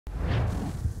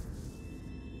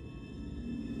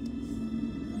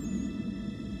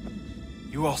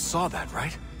You all saw that,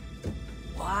 right?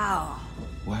 Wow.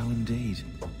 Wow, indeed.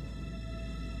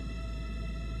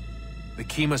 The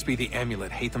key must be the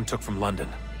amulet Hatham took from London.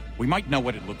 We might know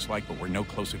what it looks like, but we're no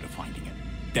closer to finding it.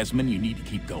 Desmond, you need to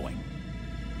keep going.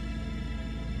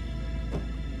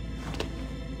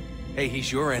 Hey,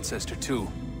 he's your ancestor too.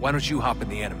 Why don't you hop in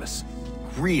the Animus?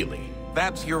 Really?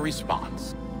 That's your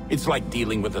response? It's like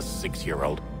dealing with a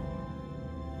 6-year-old.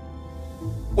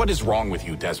 What is wrong with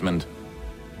you, Desmond?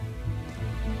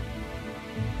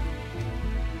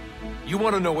 You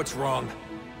want to know what's wrong?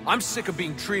 I'm sick of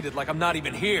being treated like I'm not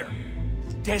even here.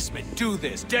 Desmond, do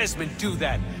this. Desmond, do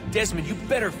that. Desmond, you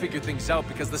better figure things out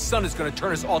because the sun is going to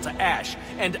turn us all to ash.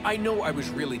 And I know I was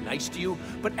really nice to you,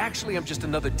 but actually I'm just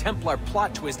another Templar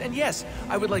plot twist. And yes,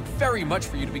 I would like very much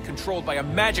for you to be controlled by a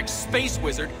magic space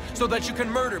wizard so that you can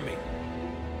murder me.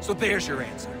 So there's your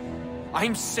answer.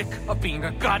 I'm sick of being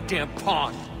a goddamn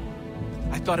pawn.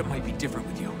 I thought it might be different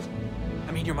with you.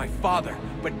 I mean, you're my father,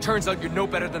 but it turns out you're no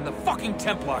better than the fucking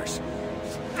Templars.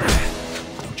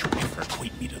 Don't you ever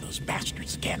equate me to those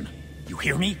bastards again. You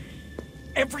hear me?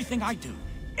 Everything I do,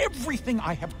 everything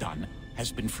I have done,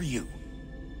 has been for you.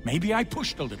 Maybe I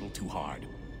pushed a little too hard,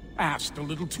 asked a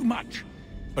little too much,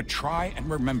 but try and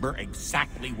remember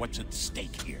exactly what's at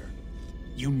stake here.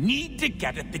 You need to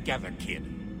get it together, kid.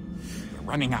 We're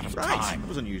running out of time. That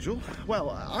was unusual. Well,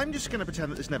 I'm just going to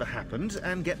pretend that this never happened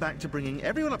and get back to bringing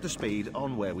everyone up to speed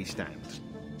on where we stand.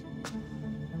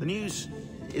 The news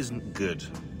isn't good.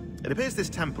 It appears this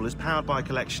temple is powered by a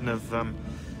collection of,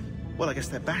 well, I guess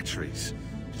they're batteries.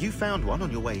 You found one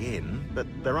on your way in, but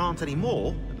there aren't any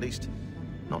more, at least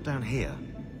not down here.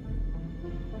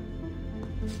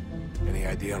 Any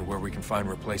idea on where we can find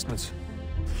replacements?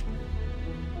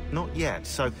 Not yet,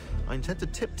 so I intend to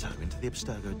tiptoe into the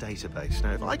Abstergo database.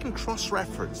 Now, if I can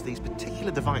cross-reference these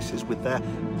particular devices with their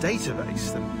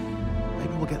database, then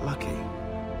maybe we'll get lucky.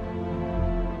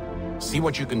 See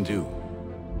what you can do.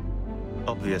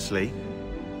 Obviously.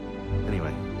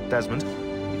 Anyway, Desmond,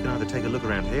 you can either take a look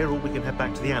around here or we can head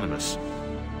back to the Animus.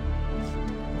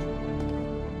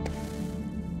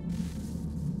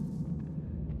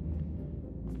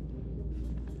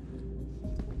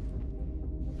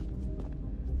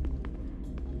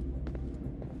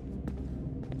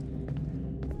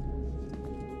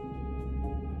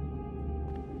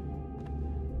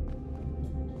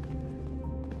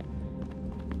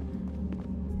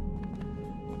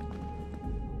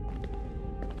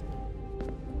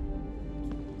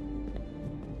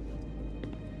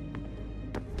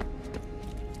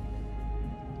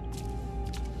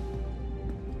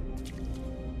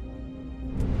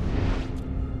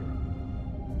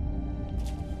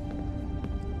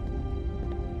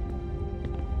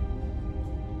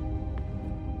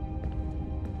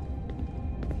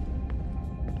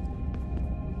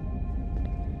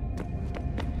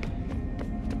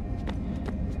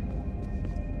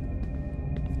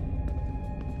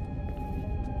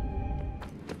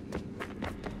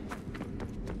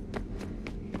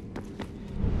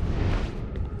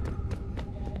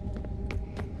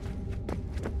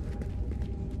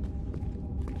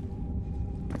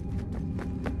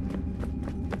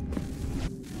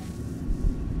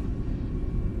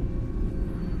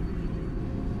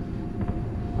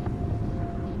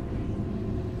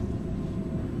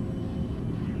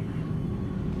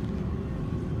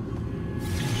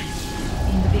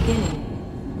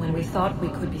 When we thought we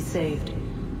could be saved,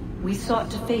 we sought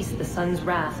to face the sun's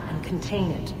wrath and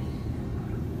contain it.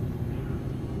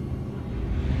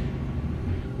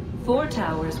 4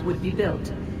 towers would be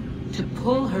built to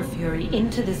pull her fury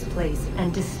into this place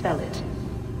and dispel it.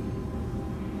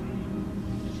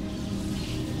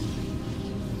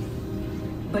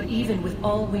 But even with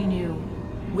all we knew,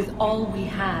 with all we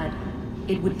had,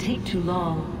 it would take too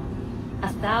long.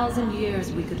 1,000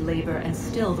 years we could labor and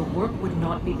still the work would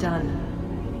not be done.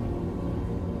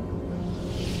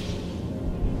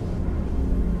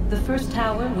 The first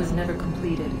tower was never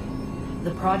completed.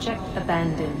 The project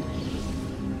abandoned.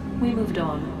 We moved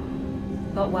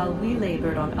on. But while we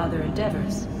labored on other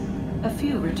endeavors, a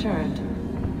few returned.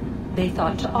 They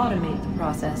thought to automate the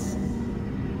process.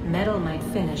 Metal might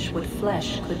finish what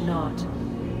flesh could not.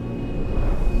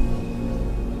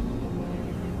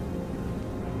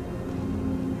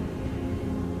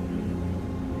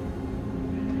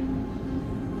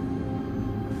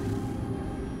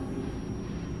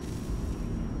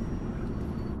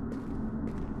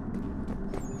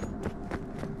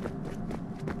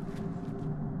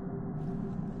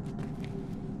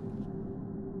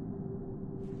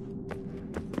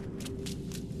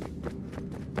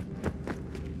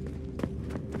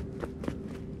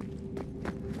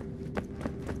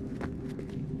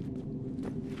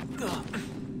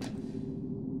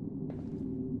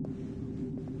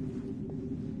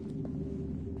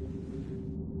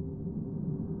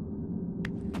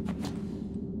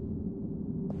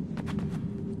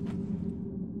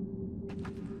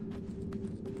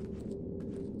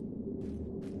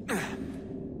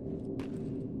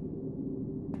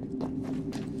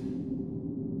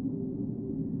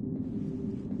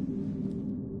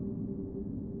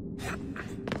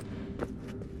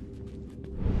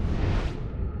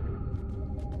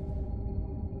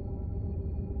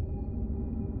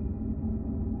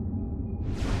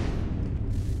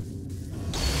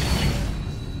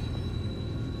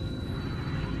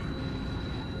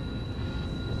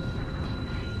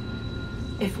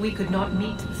 If we could not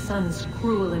meet the sun's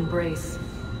cruel embrace,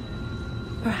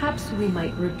 perhaps we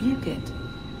might rebuke it.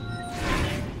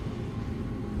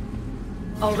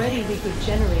 Already we could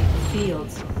generate the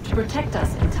fields to protect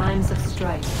us in times of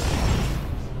strife.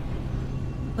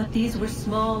 But these were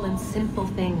small and simple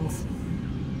things.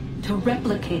 To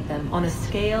replicate them on a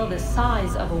scale the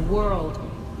size of a world,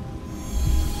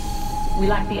 we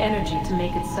lack the energy to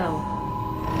make it so.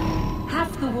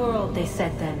 Half the world, they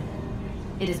said then.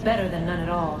 It is better than none at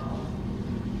all.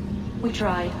 We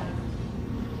tried.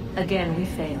 Again, we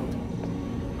failed.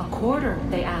 A quarter,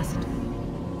 they asked.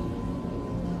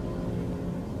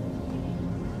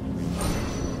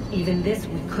 Even this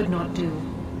we could not do.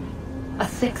 A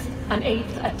sixth, an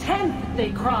eighth, a tenth,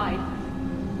 they cried.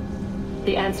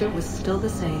 The answer was still the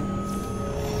same.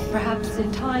 Perhaps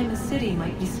in time a city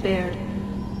might be spared.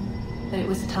 But it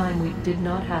was time we did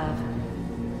not have.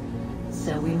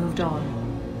 So we moved on.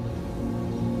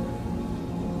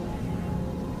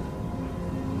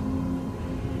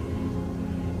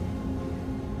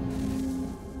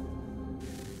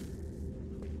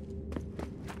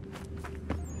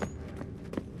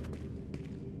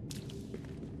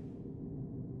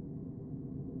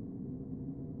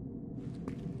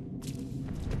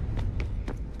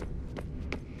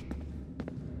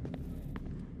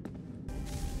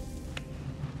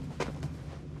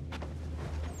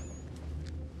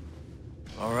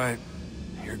 All right,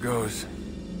 here goes.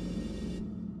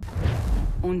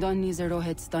 Undan nizero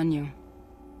het stanyu.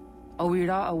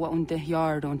 Awira awa unte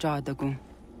yard on jadagu.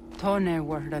 Tone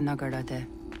warda nagarate.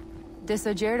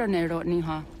 Desajera nero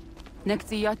niha.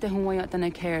 Nekti yate huwayata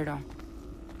nekera.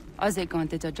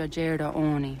 Azekante jajera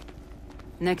oni.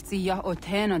 Nekti ya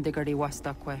otena degari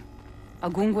wastakwe.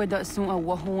 Agungwe da sun a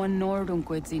wahuan nordun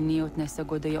kwedzi niot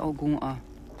nesagodaya ogun'a.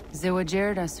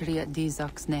 Zewajera sriat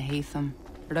dizaks nehatham.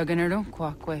 Raganero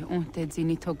kwakwe unte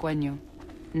zini togwanyo.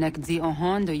 Nek zi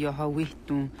ohando yo ha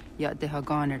wihtu ya de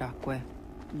haganerakwe.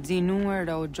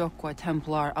 Zinuera o jokwa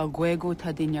templar agwego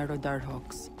tadinyaro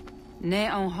darhoks. Ne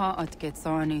ha at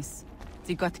getsanis.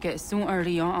 Zi gatke sun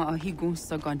arian a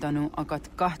higusa gandanu agat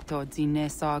gato zi ne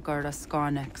sagar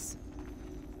skanex.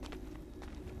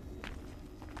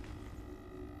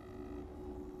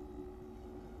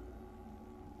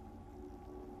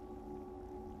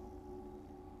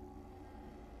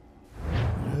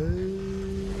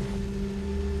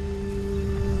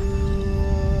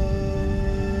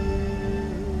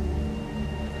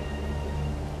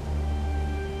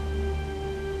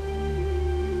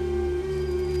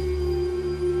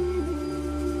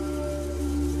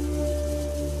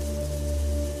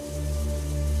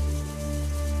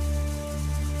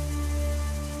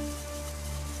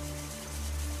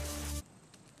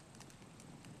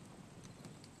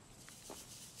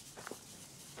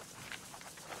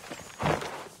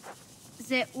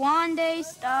 It one day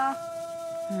stuff.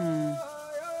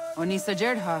 Onisa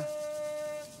Jerdha.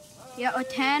 Ya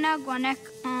otana gwanek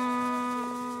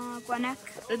gwanek.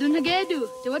 Radunagedu,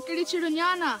 the what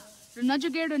Richirunyana,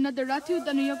 Runajagedu Nadaratu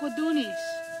than Yokodunis.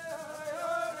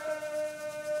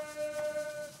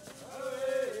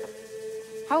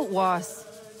 How was?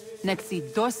 Nexi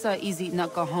dosa easy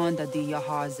nakahonda di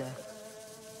yahaze.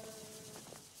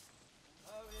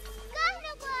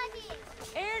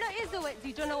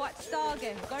 Di don't know what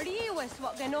stage. Gari was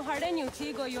what gano hardenyu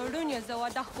tigo yorunya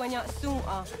zawada kwanya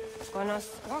sua. Gonna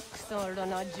squaxor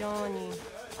on a Johnny.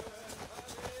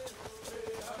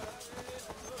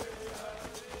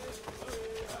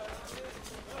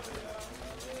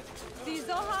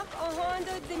 Zizohak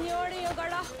ohondo dinyori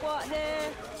yogarahwa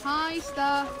ne. Hi,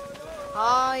 Star.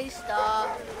 Hi,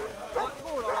 Star.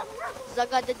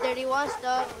 Zaga the dirty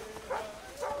wasta.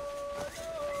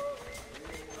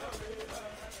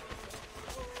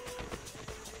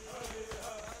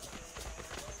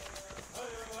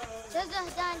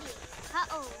 Dandi.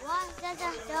 How was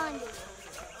Dandi?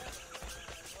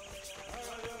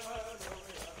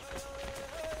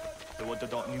 The what the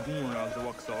dot new moon as the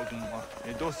wax dog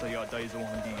and dosa ya dies on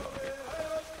the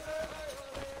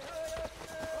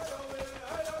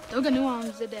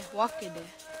Doganuam zede wakede.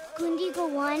 Gundi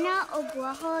Gowana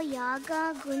Oguaho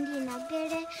Yaga Gundi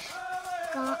Nagere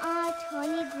Gaa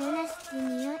Tony Gunas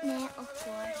Dinio Ne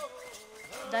Ofor.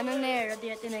 Dananera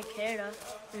diatine kera,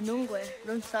 Runungue,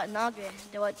 Runsat Nage,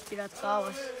 de what Pirat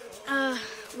Kawas.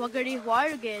 Wagari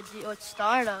Warge, the Ot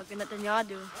Stara,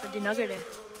 Ganatanyadu, for the Nagare.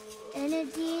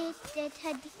 Energy that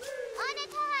had.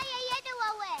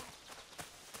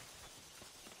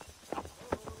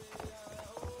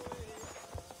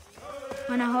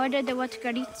 When I heard the what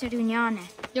Garitza Dunyane.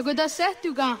 You go da set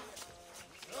to go.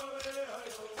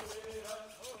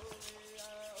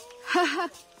 Haha,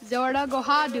 Zora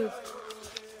Gohadu.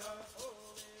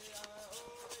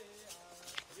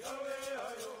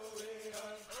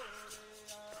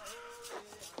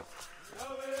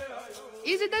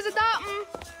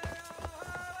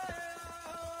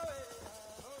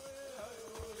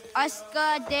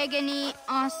 Aska degani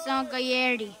asa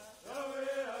gayeri.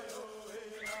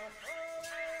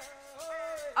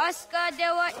 Aska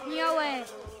dewat nyawe.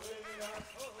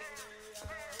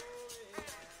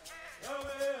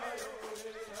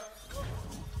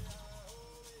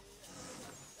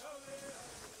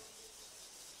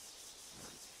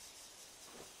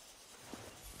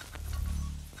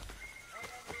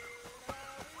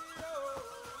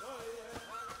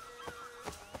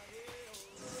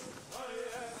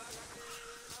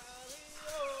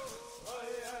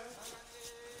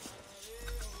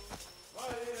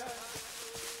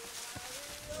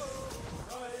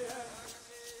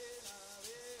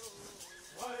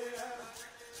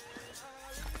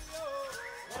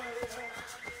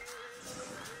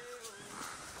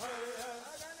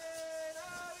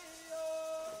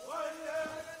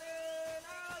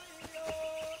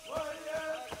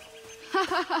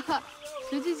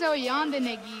 Tutti so yande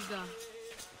negiga.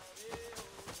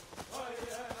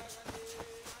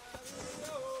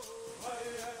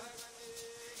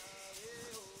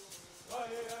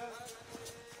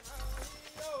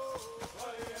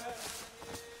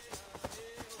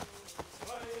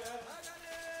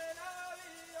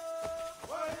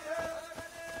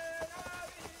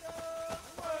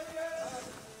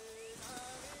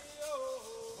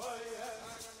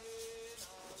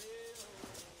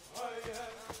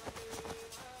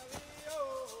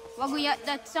 Waguyat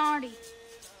that sorry.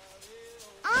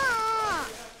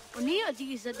 Unia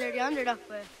di sa deriande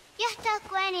rakwe. Yahta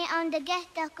kweni on the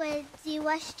gesta kwe zi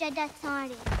washta dat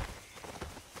sorry.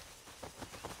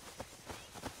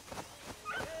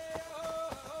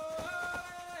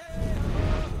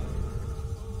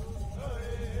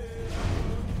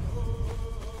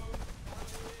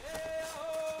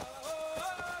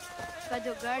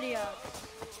 Kadogaria.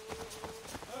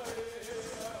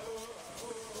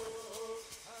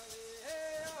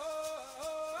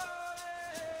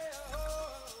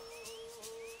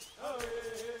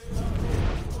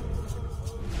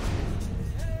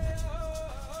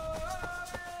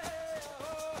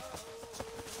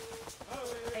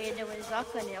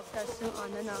 Zaka ni after sun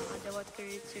anana adawat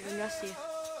kiri tsirunyasi.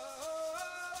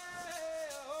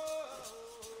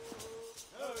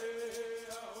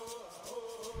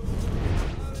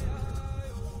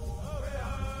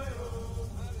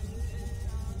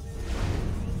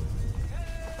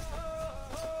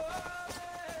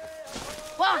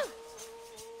 Wah!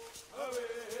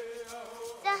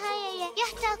 Sahaya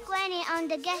yahta kweni on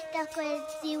the gesta kwe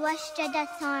zi washta dat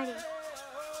sorry.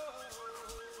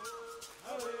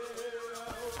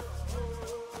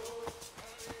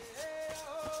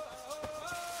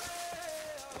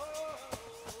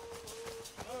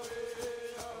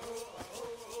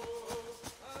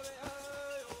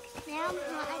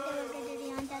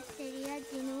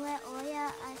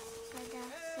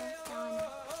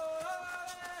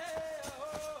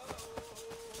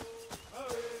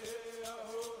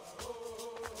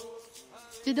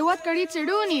 Tidawat kari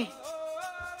tsiruni.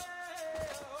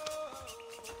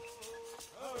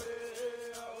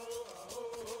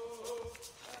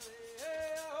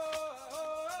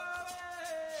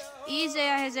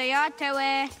 Izaya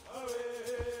hezayatewe.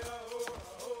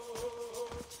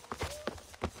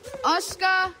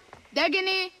 Aska,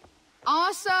 Degani,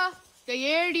 Asa,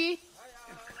 Gayerdi.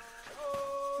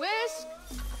 Whisk,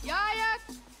 Yayak,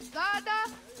 Zada,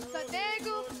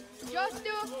 Sadegu,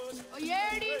 Jostu,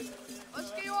 Oyerdi.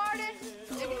 Oscar, you want it?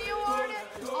 Degani, you want it?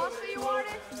 Asa, you want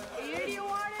it? Gayerdi, you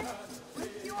want it?